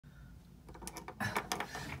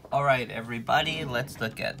Alright everybody, let's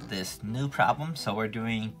look at this new problem. So we're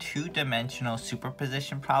doing two-dimensional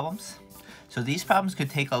superposition problems. So these problems could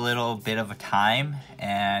take a little bit of a time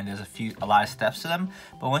and there's a lot of steps to them.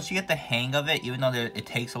 But once you get the hang of it, even though it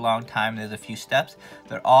takes a long time, there's a few steps,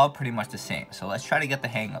 they're all pretty much the same. So let's try to get the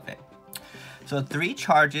hang of it. So 3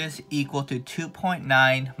 charges equal to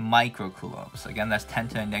 2.9 microcoulombs, again that's 10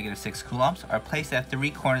 to the negative 6 coulombs, are placed at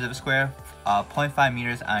 3 corners of a square, 0.5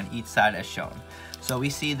 meters on each side as shown. So we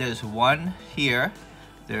see there's one here,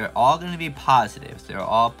 they're all going to be positives, they're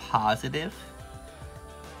all positive,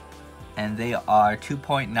 and they are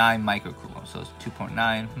 2.9 microcoulombs. So it's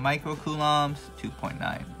 2.9 microcoulombs,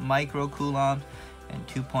 2.9 microcoulombs, and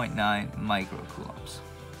 2.9 microcoulombs.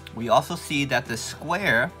 We also see that the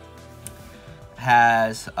square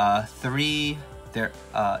has there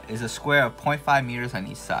is a square of 0.5 meters on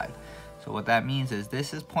each side. So what that means is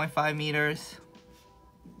this is 0.5 meters.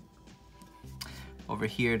 Over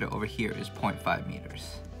here to over here is 0.5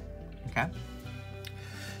 meters. Okay.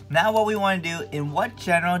 Now what we want to do, in what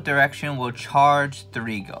general direction will charge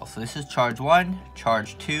 3 go? So this is charge 1,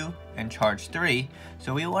 charge 2, and charge 3.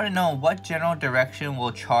 So we want to know what general direction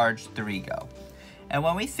will charge 3 go. And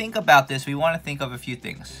when we think about this, we want to think of a few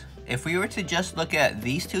things. If we were to just look at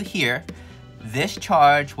these two here, this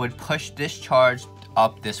charge would push this charge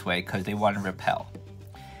up this way because they want to repel.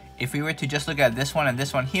 If we were to just look at this one and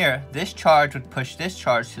this one here, this charge would push this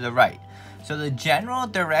charge to the right. So the general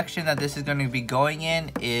direction that this is going to be going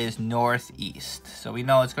in is northeast. So we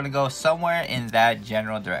know it's going to go somewhere in that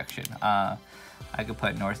general direction. I could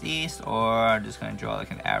put northeast, or I'm just going to draw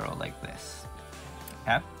like an arrow like this.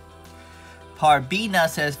 Okay. Part B now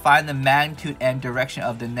says find the magnitude and direction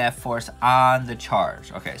of the net force on the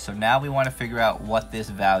charge. Okay, so now we want to figure out what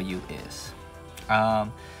this value is.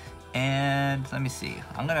 And let me see,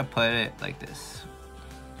 I'm gonna put it like this.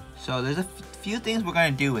 So there's a few things we're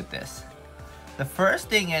gonna do with this. The first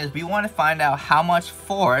thing is we want to find out how much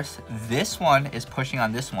force this one is pushing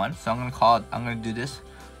on this one. So I'm gonna do this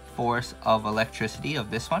force of electricity of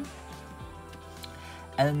this one.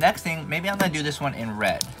 And the next thing, maybe I'm gonna do this one in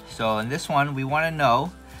red. So in this one, we want to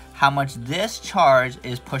know how much this charge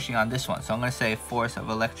is pushing on this one. So I'm gonna say force of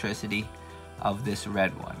electricity of this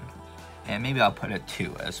red one. And maybe I'll put a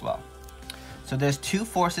 2 as well. So there's 2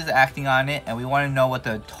 forces acting on it, and we want to know what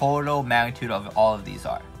the total magnitude of all of these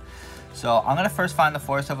are. So I'm going to first find the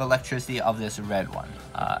force of electricity of this red one.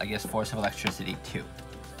 I guess force of electricity 2.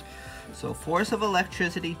 So force of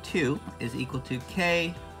electricity 2 is equal to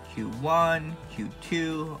K Q1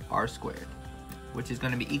 Q2 R squared, which is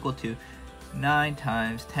going to be equal to 9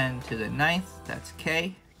 times 10 to the 9th, that's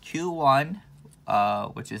K, Q1,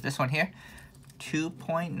 which is this one here,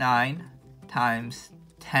 2.9 times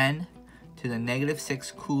 10 to the negative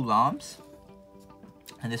 6 coulombs,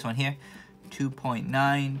 and this one here,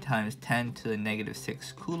 2.9 times 10 to the negative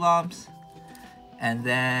 6 coulombs, and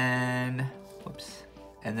then,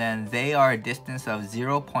 and then they are a distance of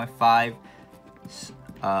 0.5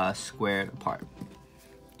 squared apart.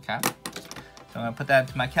 Okay, so I'm going to put that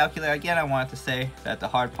into my calculator. Again, I wanted to say that the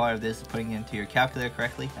hard part of this is putting it into your calculator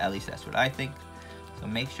correctly. At least that's what I think. So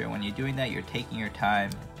make sure when you're doing that, you're taking your time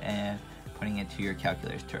and putting it to your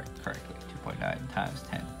calculators correctly. 2.9 times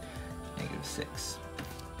 10 negative 6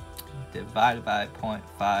 divided by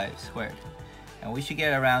 0.5 squared. And we should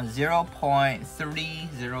get around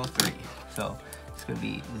 0.303. So it's going to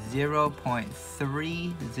be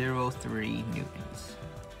 0.303 newtons.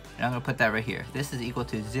 And I'm going to put that right here. This is equal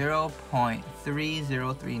to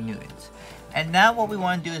 0.303 newtons. And now what we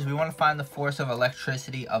want to do is we want to find the force of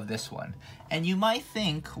electricity of this one. And you might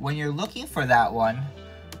think when you're looking for that one,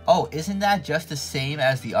 oh, isn't that just the same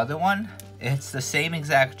as the other one? It's the same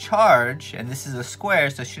exact charge, and this is a square,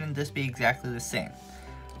 so shouldn't this be exactly the same?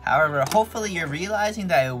 However, hopefully you're realizing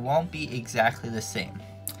that it won't be exactly the same.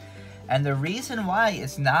 And the reason why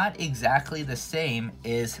it's not exactly the same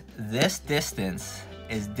is this distance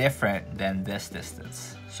is different than this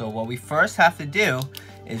distance. So what we first have to do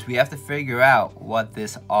is we have to figure out what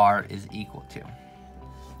this R is equal to.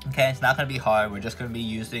 Okay, it's not going to be hard. We're just going to be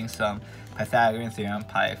using some Pythagorean theorem,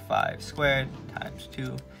 pi 5 squared times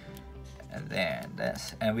 2, and then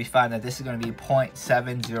this. And we find that this is going to be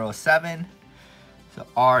 0.707. So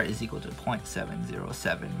R is equal to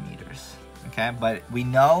 0.707 meters. Okay, but we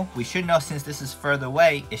should know since this is further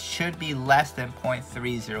away, it should be less than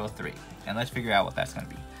 0.303. And let's figure out what that's going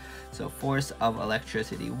to be. So force of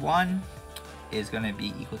electricity 1 is going to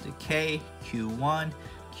be equal to K Q1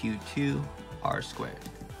 Q2 R squared.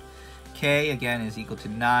 K again is equal to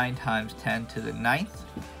 9 times 10 to the 9th.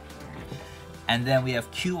 And then we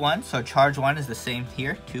have Q1, so charge 1 is the same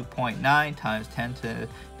here, 2.9 times 10 to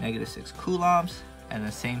negative 6 coulombs. and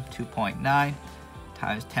the same 2.9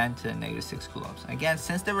 times 10 to the negative 6 coulombs. Again,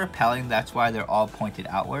 since they're repelling, that's why they're all pointed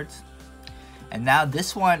outwards. And now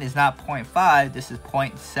this one is not 0.5, this is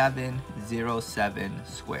 0.707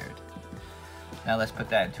 squared. Now let's put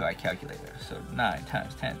that into our calculator. So 9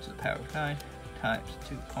 times 10 to the power of 9 times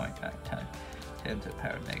 2.9 times 10 to the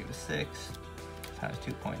power of negative 6 times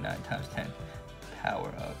 2.9 times 10 power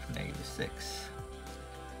of negative 6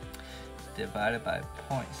 divided by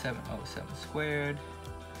 0.707 squared,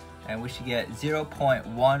 and we should get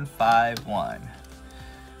 0.151.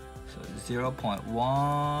 So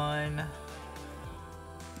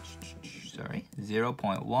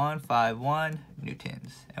 0.151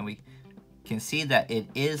 newtons, and we can see that it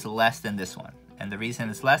is less than this one, and the reason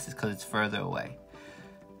it's less is because it's further away.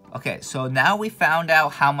 Okay, so now we found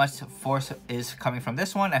out how much force is coming from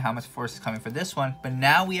this one and how much force is coming from this one, but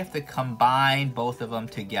now we have to combine both of them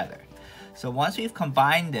together. So once we've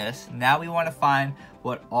combined this, now we want to find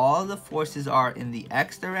what all the forces are in the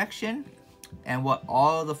x direction and what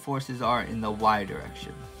all the forces are in the y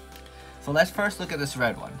direction. So let's first look at this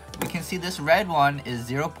red one. We can see this red one is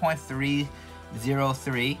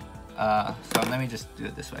 0.303. So let me just do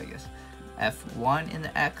it this way, I guess. F1 in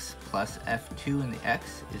the x plus F2 in the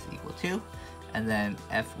x is equal to, and then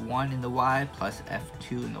F1 in the y plus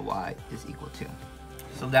F2 in the y is equal to.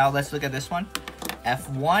 So now let's look at this one.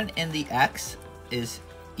 F1 in the x is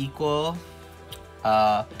equal,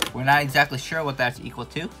 we're not exactly sure what that's equal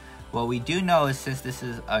to. What we do know is, since this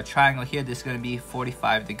is a triangle here, this is going to be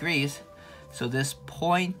 45 degrees. So this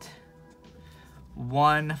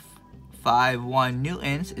 0.151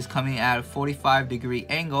 newtons is coming at a 45-degree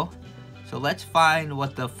angle. So let's find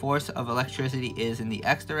what the force of electricity is in the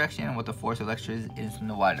x direction and what the force of electricity is in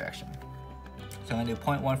the y direction. So I'm going to do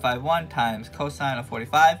 0.151 times cosine of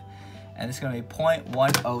 45, and this is going to be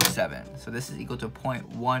 0.107. So this is equal to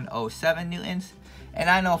 0.107 newtons. And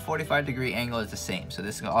I know a 45-degree angle is the same, so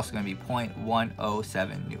this is also going to be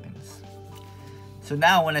 0.107 newtons. So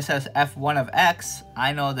now when it says F1 of x,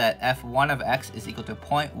 I know that F1 of x is equal to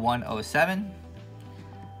 0.107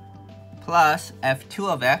 plus F2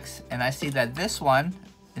 of x, and I see that this one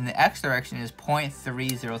in the x direction is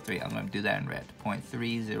 0.303. I'm going to do that in red,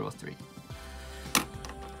 0.303.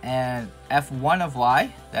 And F1 of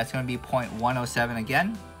y, that's going to be 0.107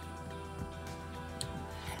 again.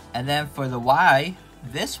 And then for the y,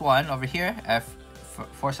 this one over here,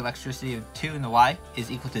 force electricity of 2 in the y is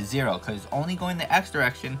equal to 0, because it's only going the x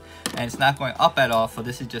direction and it's not going up at all, so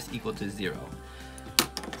this is just equal to 0.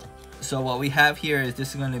 So what we have here is this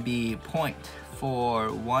is going to be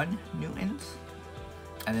 0.41 newtons,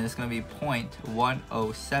 and then it's going to be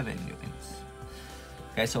 0.107 newtons.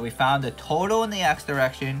 Okay, so we found the total in the x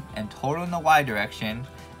direction and total in the y direction,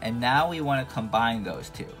 and now we want to combine those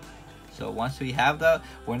two. So once we have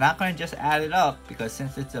we're not going to just add it up, because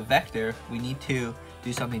since it's a vector, we need to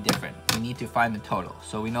do something different. We need to find the total.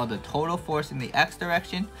 So we know the total force in the x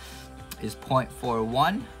direction is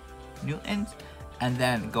 0.41 newtons, and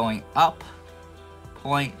then going up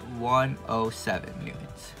 0.107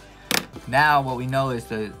 newtons. Now what we know is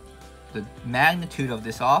the magnitude of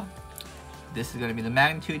this all. This is going to be the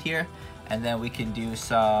magnitude here, and then we can do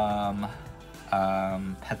some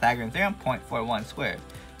Pythagorean theorem, 0.41 squared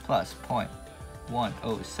plus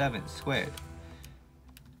 0.107 squared.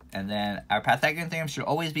 And then our Pythagorean theorem should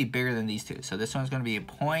always be bigger than these two. So this one's going to be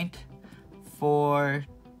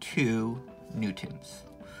 0.42 newtons.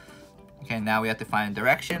 Okay, now we have to find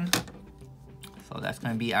direction. So that's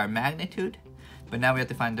going to be our magnitude. But now we have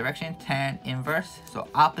to find direction, tan inverse. So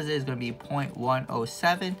opposite is going to be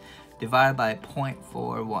 0.107 divided by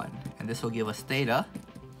 0.41. And this will give us theta.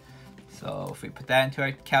 So if we put that into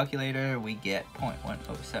our calculator, we get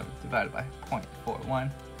 0.107 divided by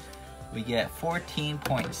 0.41. We get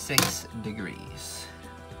 14.6 degrees.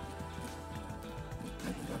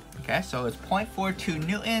 Okay, so it's 0.42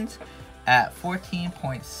 newtons at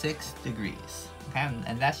 14.6 degrees. Okay,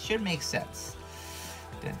 and that should make sense.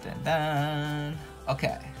 Dun, dun, dun.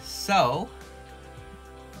 Okay, so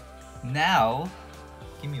now,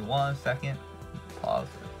 give me 1 second, pause.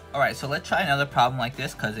 All right, so let's try another problem like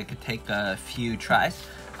this, because it could take a few tries.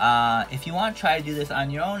 If you want to try to do this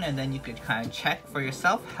on your own, and then you could kind of check for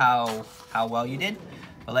yourself how well you did.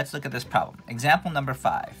 But let's look at this problem. Example number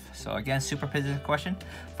 5. So again, superposition question.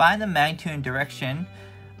 Find the magnitude and direction.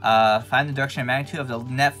 Find the direction and magnitude of the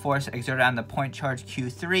net force exerted on the point charge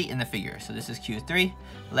Q3 in the figure. So this is Q3.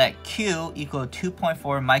 Let Q equal 2.4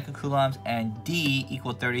 microcoulombs and D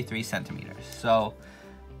equal 33 centimeters. So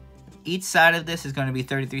each side of this is going to be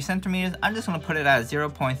 33 centimeters. I'm just going to put it at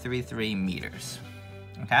 0.33 meters.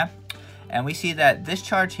 Okay? And we see that this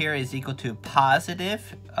charge here is equal to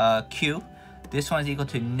positive Q This one is equal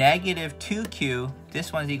to negative 2q,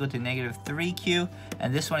 this one is equal to negative 3q,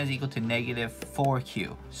 and this one is equal to negative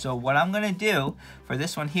 4q. So what I'm going to do for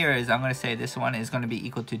this one here is I'm going to say this one is going to be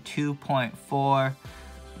equal to 2.4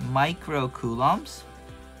 microcoulombs,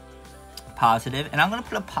 positive, and I'm going to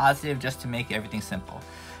put a positive just to make everything simple.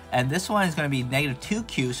 And this one is going to be negative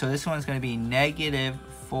 2q, so this one is going to be negative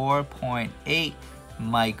 4.8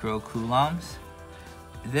 microcoulombs.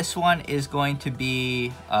 This one is going to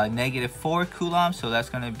be negative 4 coulombs, so that's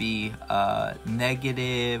going to be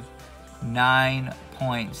negative 9.6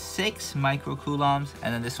 microcoulombs,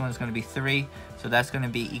 and then this one is going to be 3, so that's going to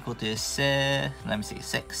be equal to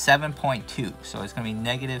 7.2. So it's going to be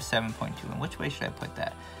negative 7.2. And which way should I put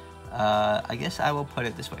that? I guess I will put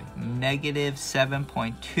it this way: negative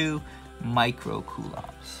 7.2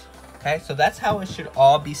 microcoulombs. Okay, so that's how it should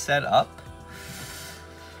all be set up.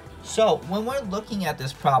 So when we're looking at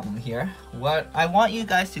this problem here, what I want you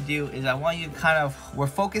guys to do is I want you to we're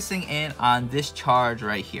focusing in on this charge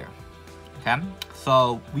right here. Okay,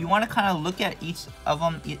 so we want to kind of look at each of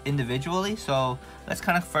them individually. So let's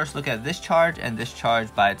kind of first look at this charge and this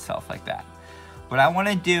charge by itself like that. What I want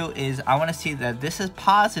to do is I want to see that this is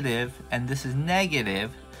positive and this is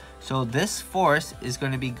negative. So this force is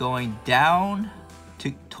going to be going down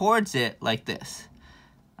towards it like this.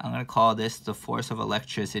 I'm going to call this the force of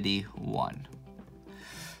electricity 1.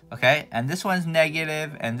 Okay, and this one's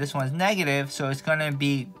negative and this one's negative, so it's going to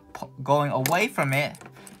be going away from it.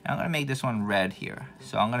 And I'm going to make this one red here.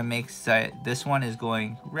 So I'm going to say this one is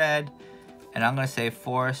going red, and I'm going to say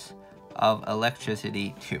force of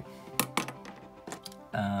electricity 2.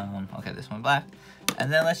 Okay, this one black.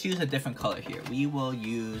 And then let's use a different color here. We will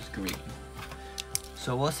use green.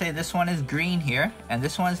 So we'll say this one is green here, and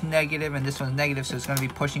this one's negative, and this one's negative, so it's going to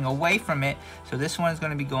be pushing away from it. So this one is going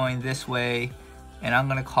to be going this way, and I'm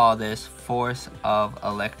going to call this force of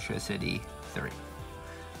electricity 3.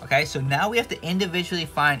 Okay, so now we have to individually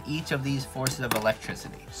find each of these forces of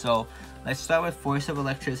electricity. So let's start with force of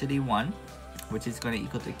electricity 1, which is going to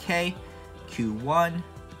equal to K, Q1,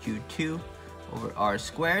 Q2 over R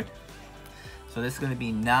squared. So this is going to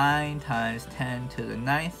be 9 times 10 to the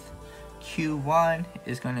 9th. Q1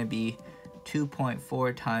 is going to be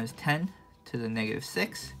 2.4 times 10 to the negative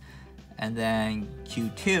 6. And then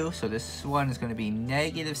Q2, so this one is going to be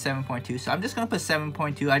negative 7.2. So I'm just going to put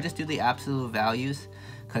 7.2. I just do the absolute values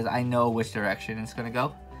because I know which direction it's going to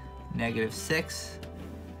go. Negative 6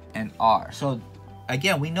 and R. So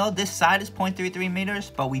again, we know this side is 0.33 meters,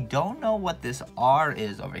 but we don't know what this R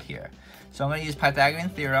is over here. So I'm going to use Pythagorean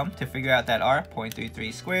theorem to figure out that R,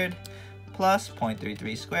 0.33 squared plus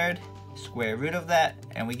 0.33 squared, square root of that,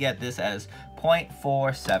 and we get this as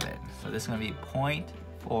 0.47. So this is going to be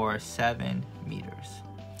 0.47 meters.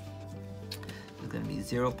 It's going to be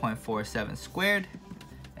 0.47 squared,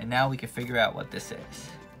 and now we can figure out what this is.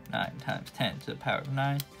 9 times 10 to the power of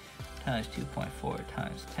 9 times 2.4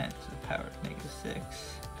 times 10 to the power of negative 6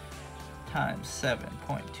 times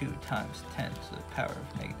 7.2 times 10 to the power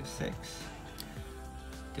of negative 6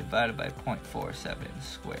 divided by 0.47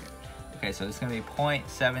 squared. Okay, so it's going to be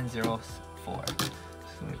 0.704. It's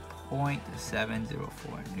going to be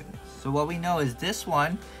 0.704 newtons. So what we know is this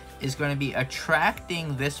one is going to be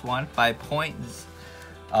attracting this one by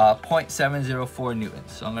 0.704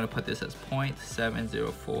 newtons. So I'm going to put this as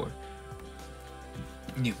 0.704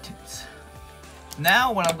 newtons.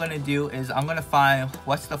 Now what I'm going to do is I'm going to find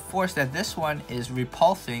what's the force that this one is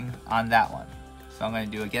repulsing on that one. So I'm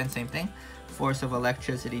going to do again same thing. Force of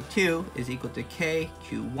electricity 2 is equal to K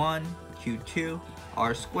Q1 Q2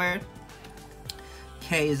 R squared.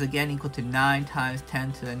 K is again equal to 9 times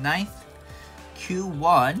 10 to the 9th.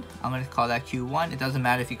 Q1, I'm going to call that Q1. It doesn't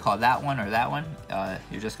matter if you call that one or that one.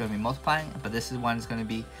 You're just going to be multiplying. But this one is going to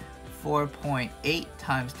be 4.8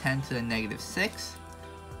 times 10 to the negative 6.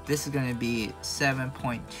 This is going to be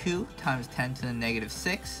 7.2 times 10 to the negative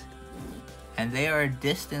 6. And they are a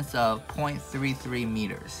distance of 0.33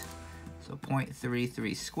 meters. So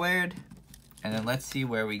 0.33 squared. And then let's see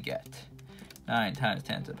where we get. 9 times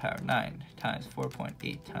 10 to the power of 9 times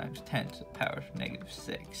 4.8 times 10 to the power of negative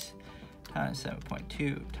 6 times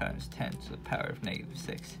 7.2 times 10 to the power of negative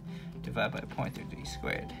 6 divided by 0.33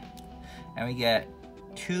 squared. And we get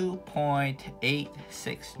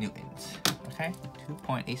 2.86 newtons. Okay,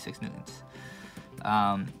 2.86 newtons.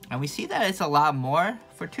 And we see that it's a lot more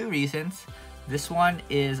for two reasons. This one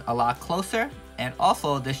is a lot closer, and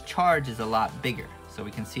also this charge is a lot bigger. So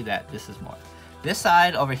we can see that this is more. This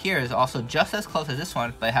side over here is also just as close as this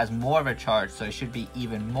one, but it has more of a charge, so it should be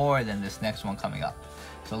even more than this next one coming up.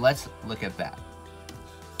 So let's look at that.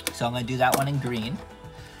 So I'm going to do that one in green.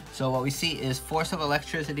 So what we see is force of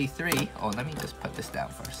electricity 3. Oh, let me just put this down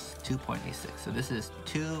first. 2.86. So this is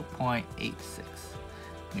 2.86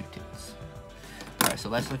 newtons. All right, so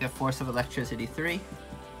let's look at force of electricity 3.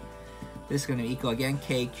 This is going to equal, again,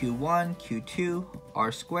 KQ1, Q2,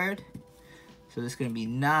 R squared. So this is going to be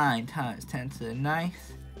 9 times 10 to the 9th.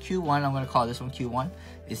 Q1, I'm going to call this one Q1,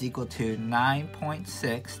 is equal to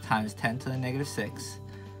 9.6 times 10 to the negative 6.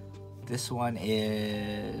 This one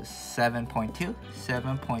is 7.2.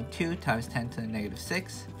 7.2 times 10 to the negative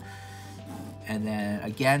 6. And then,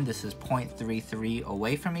 again, this is 0.33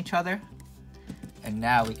 away from each other. And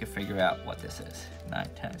now we can figure out what this is. 9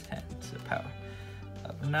 times 10 to the power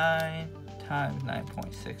of 9 times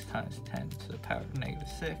 9.6 times 10 to the power of negative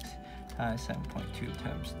 6 times 7.2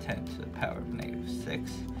 times 10 to the power of negative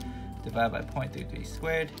 6 divided by 0.33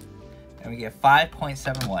 squared. And we get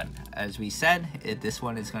 5.71. As we said, this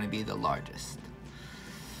one is going to be the largest.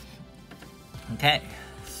 Okay,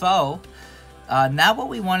 so now what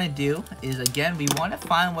we want to do is, again, we want to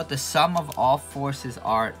find what the sum of all forces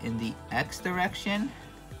are in the x direction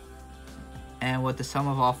and what the sum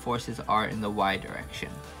of all forces are in the y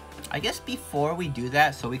direction. I guess before we do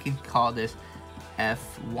that, so we can call this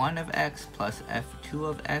f1 of x plus f2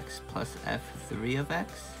 of x plus f3 of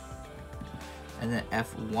x, and then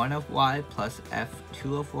f1 of y plus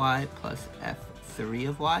f2 of y plus f3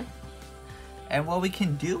 of y. And what we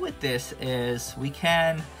can do with this is we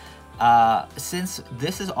can, since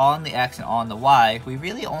this is all in the x and all in the y, we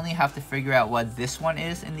really only have to figure out what this one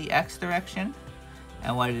is in the x direction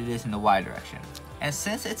and what it is in the y direction. And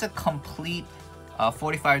since it's a complete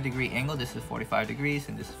 45-degree angle, this is 45 degrees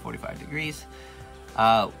and this is 45 degrees,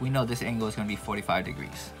 we know this angle is going to be 45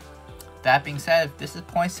 degrees. That being said, if this is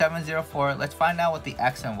 0.704, let's find out what the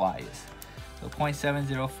x and y is. So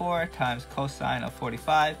 0.704 times cosine of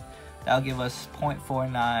 45, that'll give us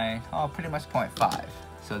 0.49, pretty much 0.5.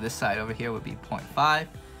 So this side over here would be 0.5,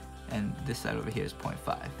 and this side over here is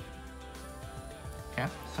 0.5. Okay,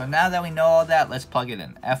 so now that we know all that, let's plug it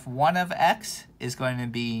in. F1 of x is going to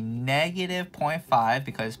be negative 0.5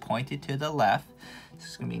 because it's pointed to the left. So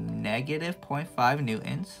it's going to be negative 0.5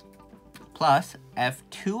 newtons plus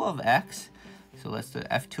F2 of x. So let's do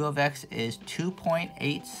F2 of x is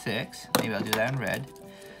 2.86. Maybe I'll do that in red.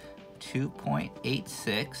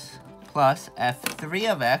 2.86 plus F3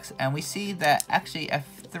 of x. And we see that actually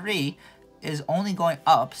F3 is only going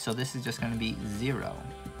up. So this is just going to be 0.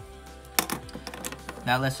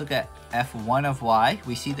 Now let's look at F1 of y.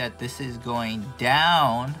 We see that this is going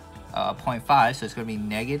down 0.5, so it's going to be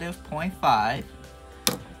negative 0.5.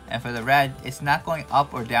 And for the red, it's not going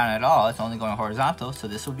up or down at all. It's only going horizontal, so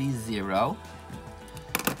this will be 0.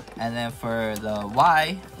 And then for the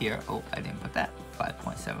y here, I didn't put that,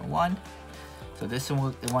 5.71. So this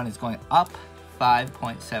one is going up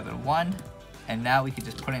 5.71. And now we can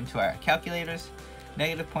just put it into our calculators.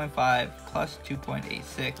 Negative 0.5 plus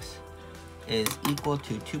 2.86. is equal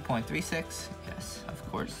to 2.36. Yes,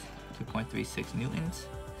 of course, 2.36 newtons.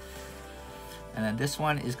 And then this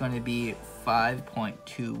one is going to be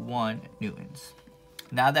 5.21 newtons.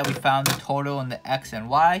 Now that we found the total in the x and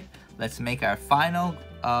y, let's make our final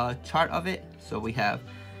chart of it. So we have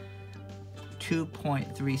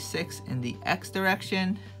 2.36 in the x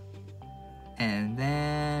direction, and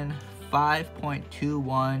then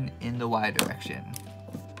 5.21 in the y direction.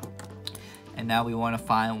 And now we want to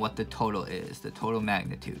find what the total is, the total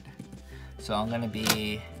magnitude. So I'm going to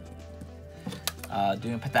be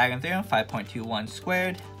doing Pythagorean theorem, 5.21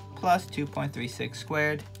 squared plus 2.36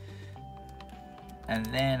 squared. And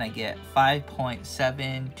then I get 5.72.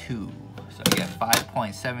 So I get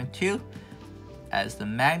 5.72 as the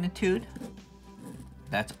magnitude.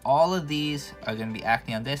 That's all of these are going to be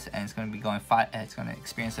acting on this, and it's going to be going it's going to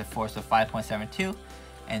experience a force of 5.72.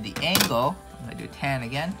 And the angle, I'm going to do tan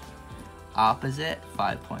again. Opposite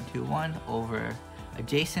 5.21 over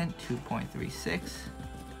adjacent 2.36,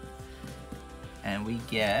 and we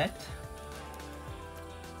get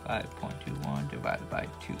 5.21 divided by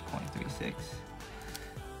 2.36,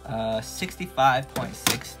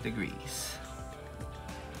 65.6 degrees.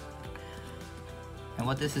 And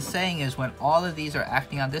what this is saying is when all of these are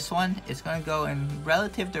acting on this one, it's going to go in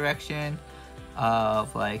relative direction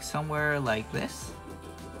of like somewhere like this.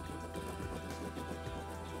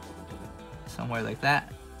 Somewhere like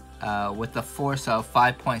that, with the force of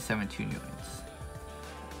 5.72 newtons.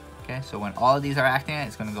 Okay, so when all of these are acting,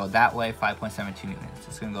 it's going to go that way, 5.72 newtons.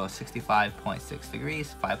 It's going to go 65.6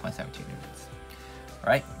 degrees, 5.72 newtons. All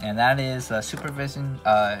right, and that is Superposition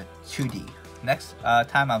 2D. Next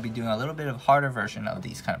time, I'll be doing a little bit of harder version of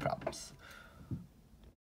these kind of problems.